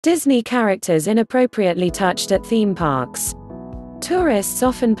Disney characters inappropriately touched at theme parks. Tourists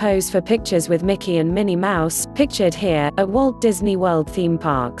often pose for pictures with Mickey and Minnie Mouse, pictured here, at Walt Disney World theme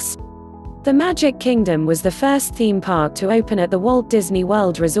parks. The Magic Kingdom was the first theme park to open at the Walt Disney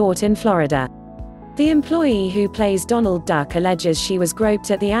World Resort in Florida. The employee who plays Donald Duck alleges she was groped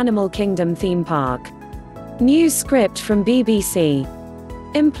at the Animal Kingdom theme park. News script from BBC.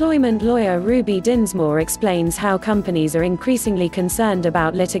 Employment lawyer Ruby Dinsmore explains how companies are increasingly concerned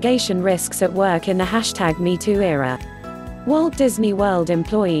about litigation risks at work in the #MeToo era. Walt Disney World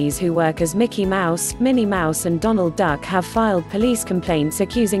employees who work as Mickey Mouse, Minnie Mouse and Donald Duck have filed police complaints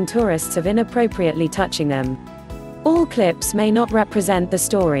accusing tourists of inappropriately touching them. All clips may not represent the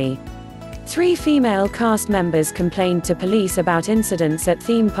story. 3 female cast members complained to police about incidents at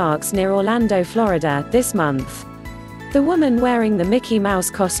theme parks near Orlando, Florida, this month. The woman wearing the Mickey Mouse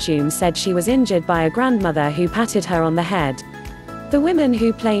costume said she was injured by a grandmother who patted her on the head. The women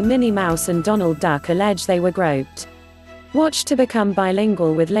who play Minnie Mouse and Donald Duck allege they were groped. Watch to become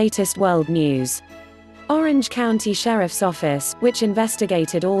bilingual with latest world news. Orange County Sheriff's Office, which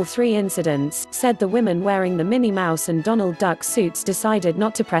investigated all 3 incidents, said the women wearing the Minnie Mouse and Donald Duck suits decided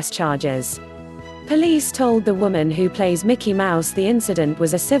not to press charges. Police told the woman who plays Mickey Mouse the incident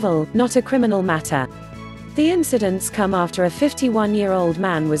was a civil, not a criminal matter. The incidents come after a 51-year-old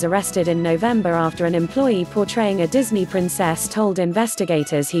man was arrested in November after an employee portraying a Disney princess told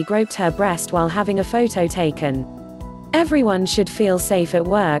investigators he groped her breast while having a photo taken. Everyone should feel safe at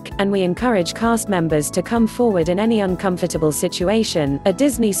work, and we encourage cast members to come forward in any uncomfortable situation, a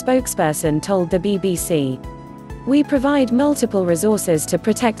Disney spokesperson told the BBC. We provide multiple resources to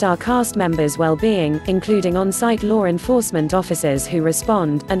protect our cast members' well-being, including on-site law enforcement officers who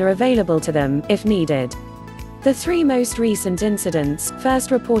respond, and are available to them, if needed. The 3 most recent incidents,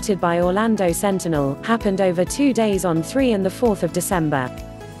 first reported by Orlando Sentinel, happened over 2 days on 3 and 4 December.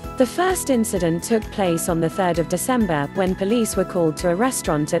 The first incident took place on 3 December, when police were called to a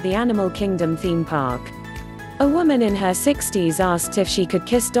restaurant at the Animal Kingdom theme park. A woman in her 60s asked if she could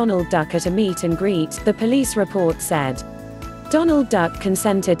kiss Donald Duck at a meet and greet, the police report said. Donald Duck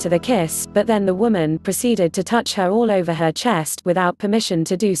consented to the kiss, but then the woman proceeded to touch her all over her chest without permission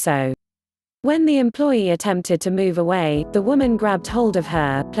to do so. When the employee attempted to move away, the woman grabbed hold of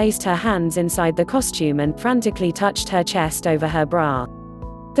her, placed her hands inside the costume and frantically touched her chest over her bra.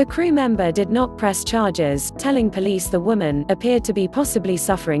 The crew member did not press charges, telling police the woman appeared to be possibly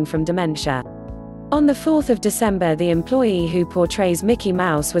suffering from dementia. On 4 December, the employee who portrays Mickey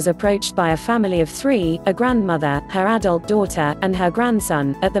Mouse was approached by a family of 3, a grandmother, her adult daughter, and her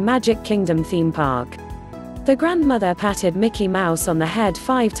grandson, at the Magic Kingdom theme park. The grandmother patted Mickey Mouse on the head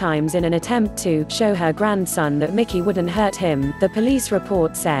 5 times in an attempt to show her grandson that Mickey wouldn't hurt him, the police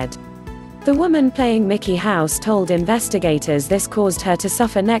report said. The woman playing Mickey Mouse told investigators this caused her to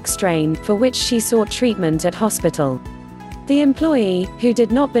suffer neck strain, for which she sought treatment at hospital. The employee, who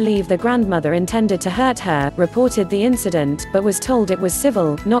did not believe the grandmother intended to hurt her, reported the incident, but was told it was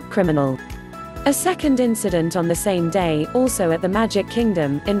civil, not criminal. A second incident on the same day, also at the Magic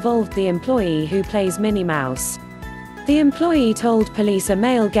Kingdom, involved the employee who plays Minnie Mouse. The employee told police a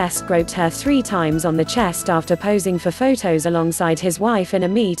male guest groped her 3 times on the chest after posing for photos alongside his wife in a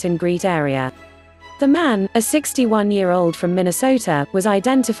meet and greet area. The man, a 61-year-old from Minnesota, was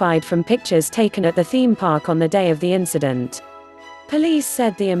identified from pictures taken at the theme park on the day of the incident. Police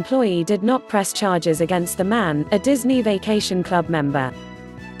said the employee did not press charges against the man, a Disney Vacation Club member.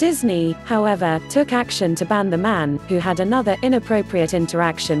 Disney, however, took action to ban the man, who had another inappropriate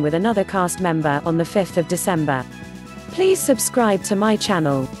interaction with another cast member, on 5 December. Please subscribe to my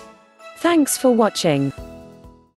channel. Thanks for watching.